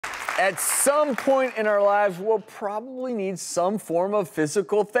At some point in our lives, we'll probably need some form of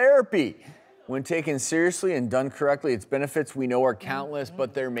physical therapy. When taken seriously and done correctly, its benefits we know are countless,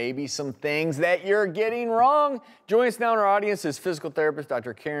 but there may be some things that you're getting wrong. Joining us now in our audience is physical therapist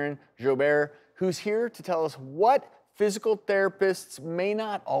Dr. Karen Joubert, who's here to tell us what physical therapists may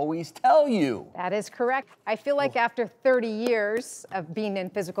not always tell you. That is correct. I feel like after 30 years of being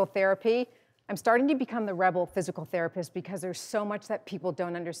in physical therapy, I'm starting to become the rebel physical therapist because there's so much that people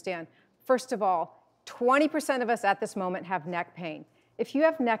don't understand. First of all, 20% of us at this moment have neck pain. If you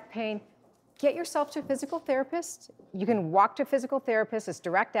have neck pain, get yourself to a physical therapist. You can walk to a physical therapist. It's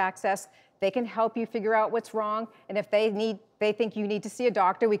direct access. They can help you figure out what's wrong. And if they think you need to see a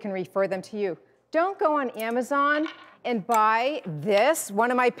doctor, we can refer them to you. Don't go on Amazon and buy this.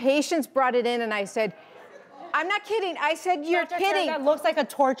 One of my patients brought it in and I said, I'm not kidding. I said, you're Dr. kidding. Karen, that looks like a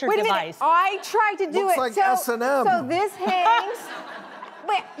torture device. Wait a minute. I tried to do looks it. Like S&M. So this hangs.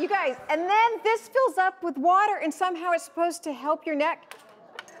 Wait, you guys. And then this fills up with water and somehow it's supposed to help your neck.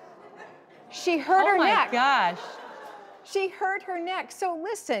 She hurt her neck. Oh my gosh. She hurt her neck. So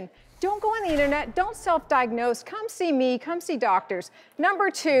listen, don't go on the internet. Don't self-diagnose. Come see me. Come see doctors.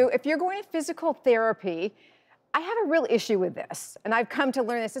 Number two, if you're going to physical therapy, I have a real issue with this. And I've come to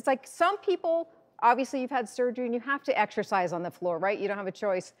learn this. It's like some people, obviously you've had surgery and you have to exercise on the floor, right? You don't have a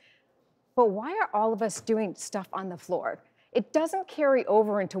choice. But why are all of us doing stuff on the floor? It doesn't carry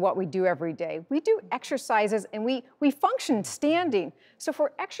over into what we do every day. We do exercises and we function standing. So if we're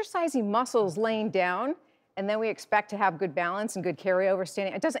exercising muscles laying down and then we expect to have good balance and good carryover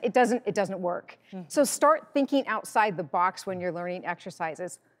standing, it doesn't work. Mm-hmm. So start thinking outside the box when you're learning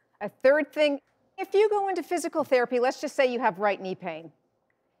exercises. A third thing, if you go into physical therapy, let's just say you have right knee pain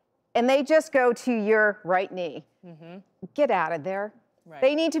and they just go to your right knee. Mm-hmm. Get out of there. Right.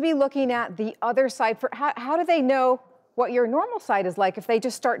 They need to be looking at the other side. For how do they know what your normal side is like if they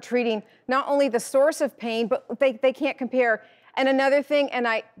just start treating not only the source of pain, but they can't compare. And another thing,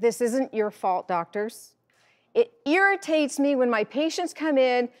 this isn't your fault, doctors. It irritates me when my patients come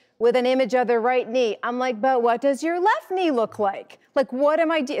in with an image of their right knee. I'm like, but what does your left knee look like? Like, what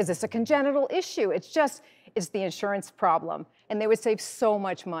am I doing? Is this a congenital issue? It's the insurance problem. And they would save so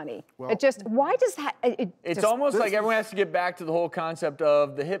much money. Well, why does that? It's almost like everyone has to get back to the whole concept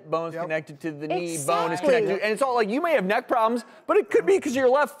of the hip bone's connected to the knee bone is connected. And it's all like, you may have neck problems, but it could be because of your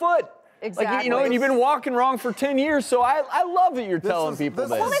left foot. Exactly. Like, you know, and you've been walking wrong for 10 years, so I love that you're telling people this.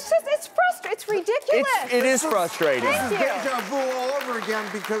 Well, it's frustrating. It's ridiculous. It is frustrating. Thank you. Deja vu all over again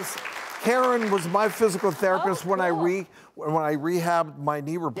because Karen was my physical therapist when I rehabbed my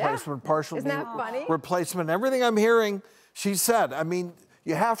knee replacement, partial knee replacement. Everything I'm hearing, she said, I mean,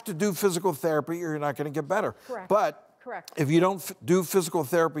 you have to do physical therapy or you're not going to get better. Correct. But Correct. If you don't do physical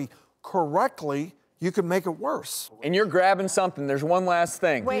therapy correctly, you can make it worse. And you're grabbing something. There's one last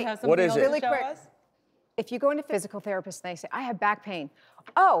thing. Wait, what is it? Really quick. If you go into physical therapist and they say, I have back pain.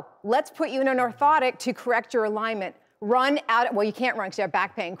 Oh, let's put you in an orthotic to correct your alignment. Run out, well, you can't run because you have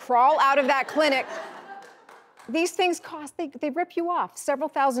back pain. Crawl out of that clinic. These things cost, they rip you off, several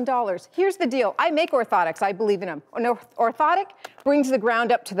 $1,000s. Here's the deal. I make orthotics. I believe in them. An orthotic brings the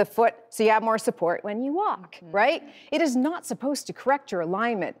ground up to the foot so you have more support when you walk, right? It is not supposed to correct your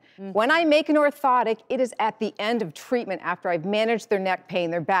alignment. When I make an orthotic, it is at the end of treatment after I've managed their neck pain,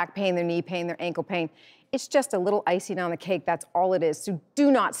 their back pain, their knee pain, their ankle pain. It's just a little icing on the cake. That's all it is. So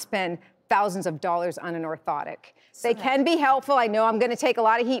do not spend thousands of dollars on an orthotic. They can be helpful. I know I'm going to take a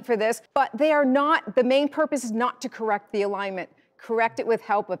lot of heat for this, but they are not, the main purpose is not to correct the alignment. Correct it with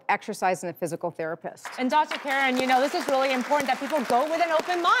help of exercise and a physical therapist. And Dr. Karen, you know, this is really important that people go with an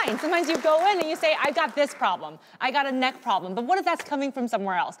open mind. Sometimes you go in and you say, I got this problem. I got a neck problem. But what if that's coming from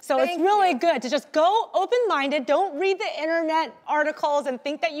somewhere else? So it's really good to just go open-minded. Don't read the internet articles and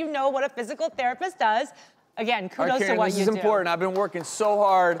think that you know what a physical therapist does. Again, kudos Karen, to what you do. This is important. I've been working so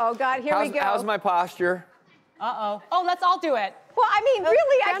hard. Oh, God, here we go. How's my posture? Uh-oh. Oh, let's all do it. Well, I mean,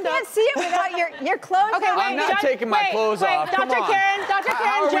 really, I can't see it without your clothes. Okay, I'm not taking my clothes off. Dr. Come on. Karen,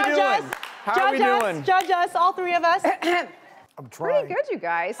 judge us. How are we doing? Judge us, all three of us. I'm trying. Pretty good, you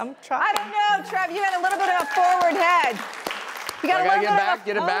guys. I'm trying. I don't know, Trev, you had a little bit of a forward head. You got I gotta get back,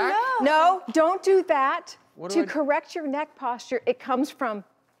 get it back? No, don't do that. To correct your neck posture,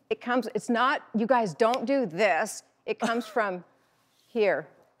 it's not, you guys don't do this. It comes from here.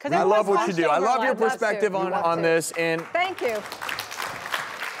 I love what you do. I love your perspective on this. And thank you.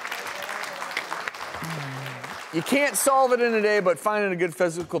 You can't solve it in a day, but finding a good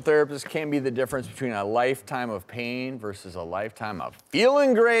physical therapist can be the difference between a lifetime of pain versus a lifetime of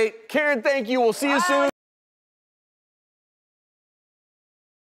feeling great. Karen, thank you. We'll see you soon.